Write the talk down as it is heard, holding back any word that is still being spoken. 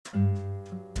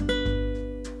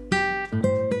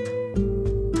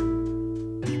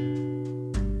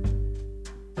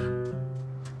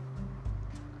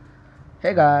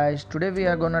Hey guys, today we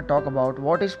are gonna talk about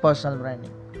what is personal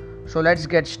branding. So let's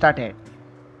get started.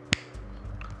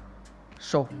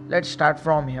 So let's start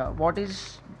from here. What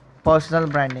is personal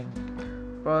branding?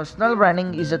 Personal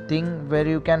branding is a thing where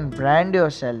you can brand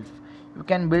yourself. You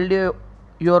can build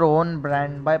your own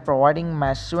brand by providing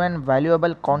massive and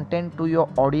valuable content to your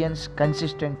audience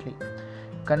consistently.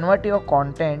 Convert your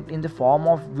content in the form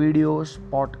of videos,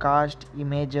 podcasts,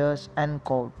 images, and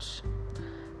quotes.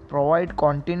 Provide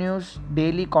continuous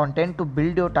daily content to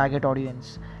build your target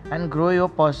audience and grow your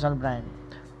personal brand.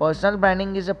 Personal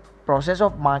branding is a process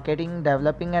of marketing,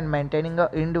 developing, and maintaining an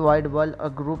individual, a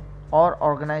group, or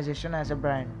organization as a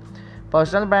brand.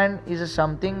 Personal brand is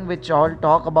something which all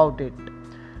talk about it.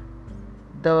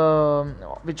 The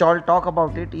which all talk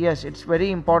about it. Yes, it's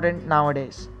very important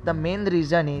nowadays. The main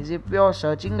reason is if you are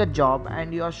searching a job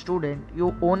and you are a student,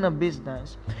 you own a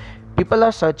business, people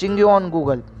are searching you on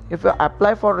Google. If you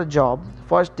apply for a job,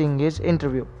 first thing is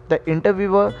interview. The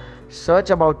interviewer search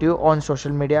about you on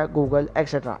social media, Google,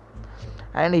 etc.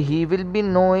 And he will be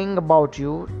knowing about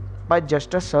you by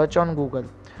just a search on Google.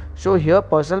 So here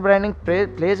personal branding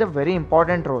plays a very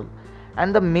important role.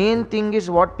 And the main thing is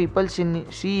what people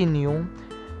see in you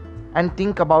and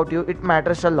think about you. It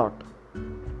matters a lot.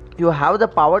 You have the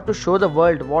power to show the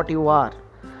world what you are.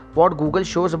 What Google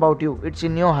shows about you, it's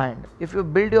in your hand. If you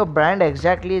build your brand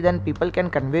exactly, then people can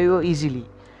convey you easily.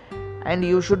 And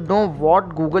you should know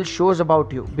what Google shows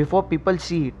about you before people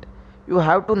see it. You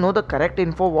have to know the correct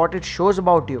info what it shows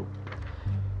about you.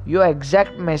 Your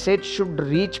exact message should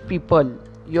reach people.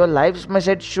 Your life's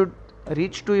message should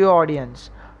reach to your audience.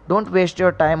 Don't waste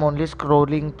your time only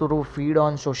scrolling through feed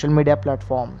on social media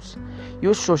platforms.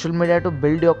 Use social media to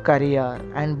build your career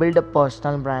and build a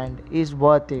personal brand is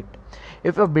worth it.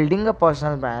 If you're building a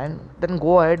personal brand, then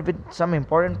go ahead with some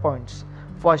important points.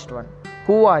 First one,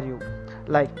 who are you?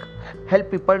 Like,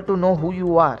 help people to know who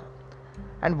you are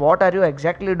and what are you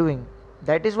exactly doing.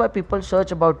 That is why people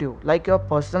search about you. Like your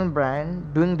personal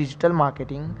brand doing digital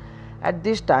marketing. At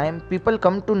this time, people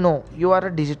come to know you are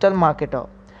a digital marketer.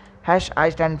 I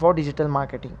stand for digital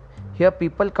marketing. Here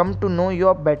people come to know you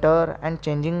are better and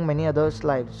changing many others'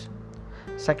 lives.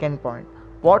 Second point,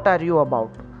 what are you about?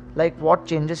 Like what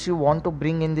changes you want to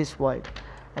bring in this world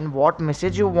and what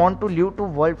message you want to leave to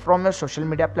world from your social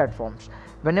media platforms.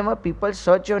 Whenever people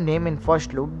search your name in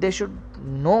first loop, they should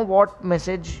know what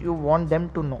message you want them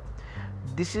to know.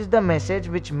 This is the message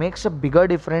which makes a bigger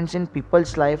difference in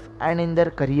people's life and in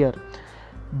their career.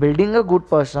 Building a good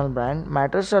personal brand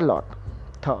matters a lot.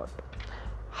 Third,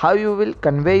 how you will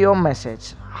convey your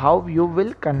message. How you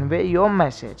will convey your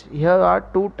message. Here are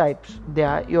two types. They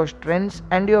are your strengths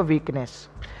and your weakness.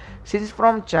 Since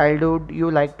from childhood you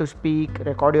like to speak,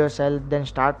 record yourself, then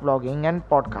start vlogging and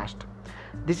podcast.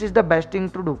 This is the best thing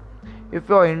to do. If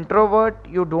you're introvert,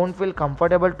 you don't feel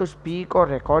comfortable to speak or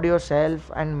record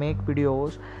yourself and make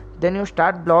videos, then you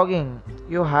start blogging.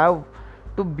 You have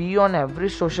to be on every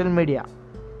social media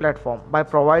platform by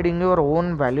providing your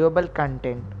own valuable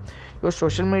content. Your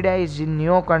social media is in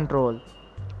your control.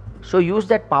 So use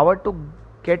that power to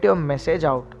get your message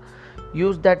out.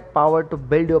 Use that power to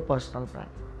build your personal brand.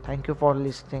 Thank you for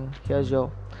listening.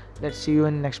 Let's see you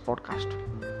in next podcast.